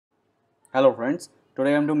Hello friends,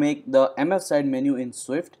 today I'm to make the MF side menu in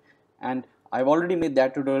Swift, and I've already made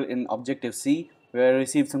that tutorial in Objective-C where I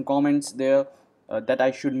received some comments there that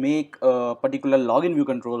I should make a particular login view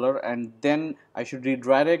controller and then I should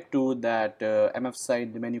redirect to that MF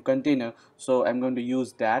side menu container. So I'm going to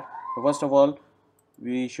use that. So first of all,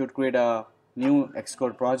 we should create a new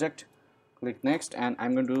Xcode project. Click next and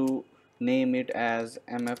I'm going to name it as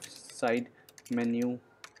MF side menu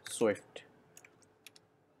Swift.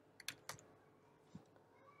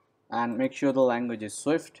 And make sure the language is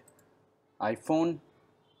Swift, iPhone,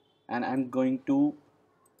 and I'm going to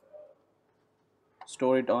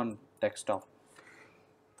store it on desktop.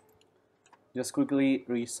 Just quickly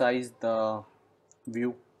resize the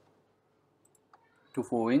view to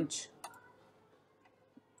 4 inch.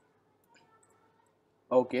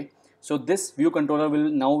 Okay, so this view controller will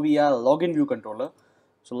now be a login view controller.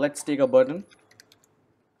 So let's take a button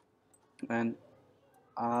and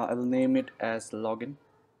I'll name it as login.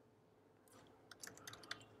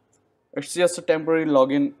 It's just a temporary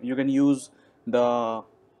login. You can use the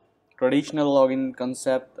traditional login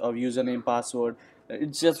concept of username password.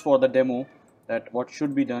 It's just for the demo that what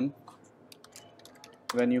should be done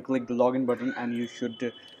when you click the login button, and you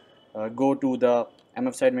should go to the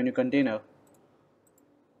MF side menu container.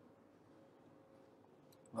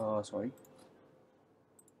 Sorry,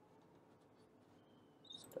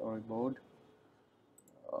 storyboard.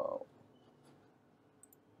 uh,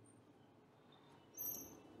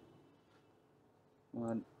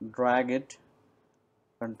 Drag it,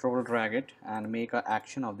 control drag it, and make an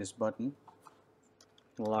action of this button,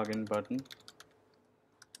 login button.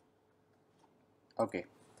 Okay,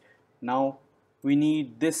 now we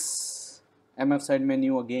need this MF side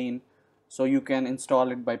menu again, so you can install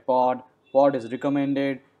it by pod is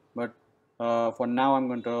recommended, but for now I'm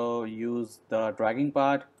going to use the dragging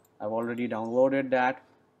part. I've already downloaded that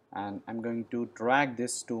and I'm going to drag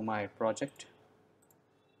this to my project,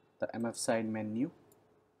 the MF side menu.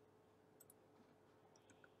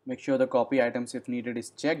 Make sure the copy items if needed is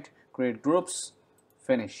checked, create groups,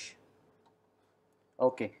 finish.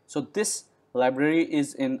 Okay, so this library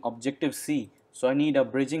is in Objective-C, so I need a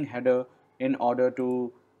bridging header in order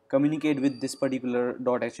to communicate with this particular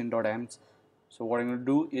 .h and .ms. So what I'm going to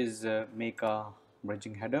do is make a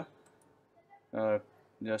bridging header.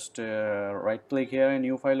 Just right click here in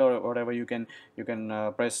new file or whatever. You can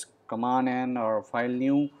press command N or file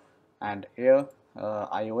new, and here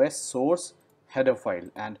iOS source header file,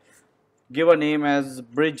 and give a name as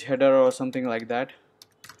bridge header or something like that.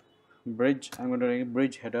 Bridge, I'm going to name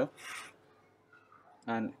bridge header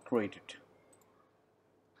and create it.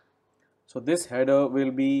 So this header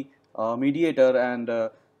will be a mediator, and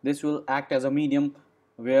this will act as a medium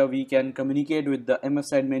where we can communicate with the MF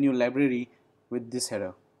side menu library with this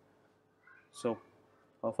header. So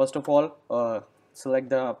first of all, select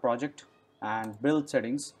the project and build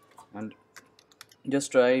settings and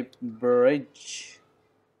just type bridge.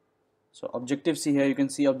 So Objective-C, here you can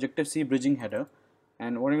see Objective-C bridging header,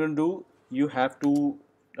 and what you're going to do, you have to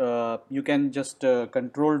you can just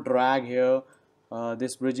control drag here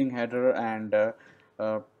this bridging header and uh,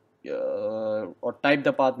 or type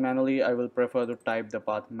the path manually. I will prefer to type the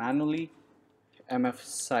path manually. MF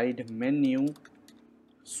side menu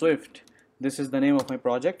Swift, this is the name of my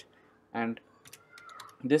project and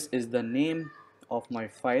this is the name of my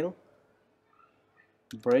file,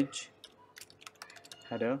 bridge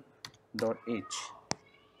header.h.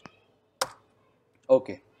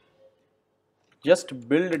 Okay, just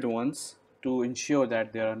build it once to ensure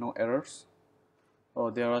that there are no errors. Oh,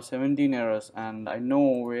 there are 17 errors and I know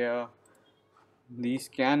where these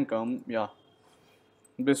can come. Yeah,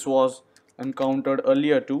 this was encountered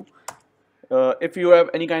earlier too. If you have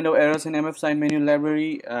any kind of errors in MFSideMenu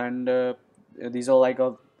library, and these are like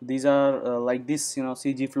like this,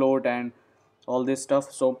 CG float and all this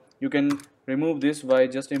stuff, so you can remove this by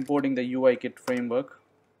just importing the UIKit framework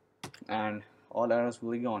and all errors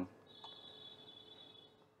will be gone.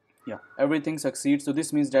 Yeah, everything succeeds, so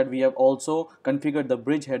this means that we have also configured the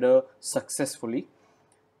bridge header successfully.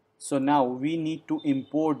 So now we need to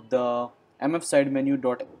import the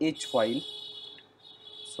mfsidemenu.h file.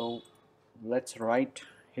 So let's write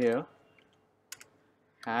here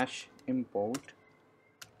hash import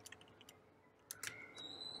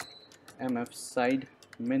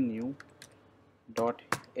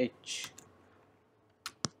mfsidemenu.h.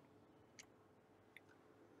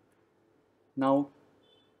 Now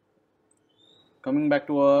coming back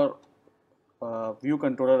to our view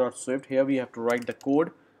controller.swift, here we have to write the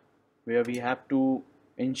code where we have to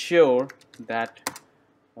ensure that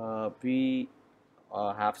we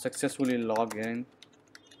have successfully logged in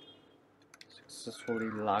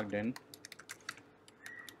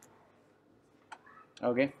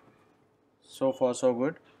Okay, so far so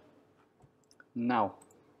good. Now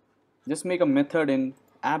just make a method in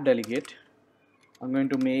app delegate. I'm going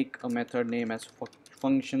to make a method name as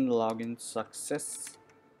function login success.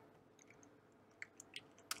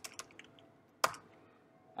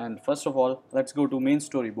 And first of all, let's go to main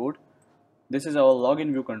storyboard. This is our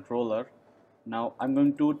login view controller. Now I'm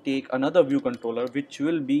going to take another view controller, which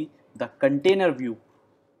will be the container view,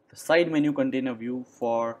 the side menu container view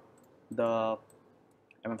for the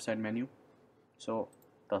MFSideMenu. So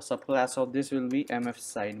the subclass of this will be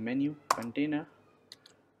MFSideMenu container,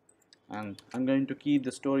 and I'm going to keep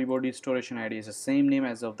the storyboard installation ID as the same name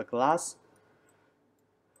as of the class.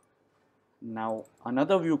 Now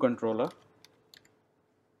another view controller.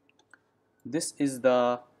 This is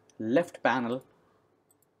the left panel.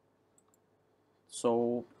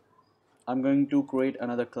 So I'm going to create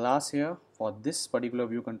another class here for this particular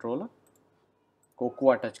view controller.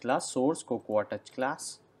 Cocoa touch class, source Cocoa touch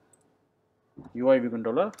class, UI view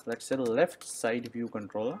controller. Let's say left side view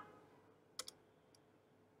controller.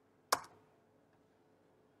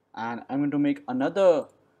 And I'm going to make another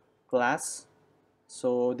class.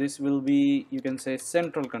 So this will be, you can say,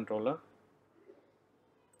 central controller.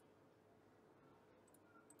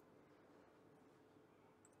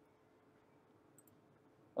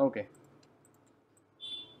 Okay.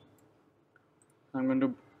 I'm going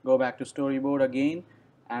to go back to storyboard again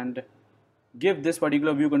and give this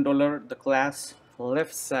particular view controller the class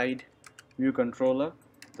left side view controller.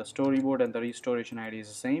 The storyboard and the restoration ID is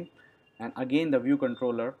the same. And again the view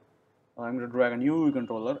controller, I'm going to drag a new view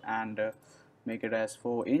controller and make it as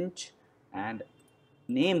 4" and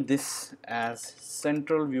name this as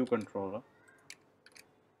central view controller.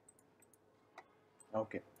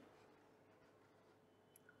 Okay.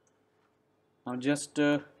 Now just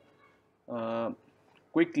uh,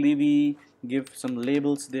 quickly we give some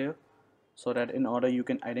labels there, so that in order you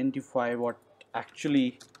can identify what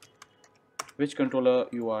actually which controller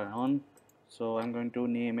you are on. So I'm going to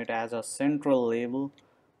name it as a central label.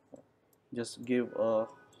 Just give a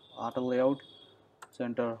auto layout,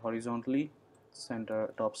 center horizontally,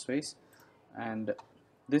 center top space, and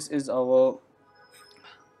this is our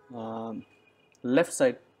left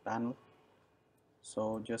side panel.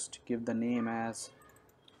 So just give the name as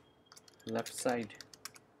left side,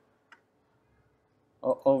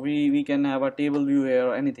 or we can have a table view here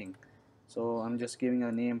or anything. So I'm just giving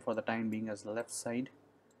a name for the time being as left side.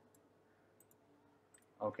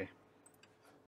 Okay.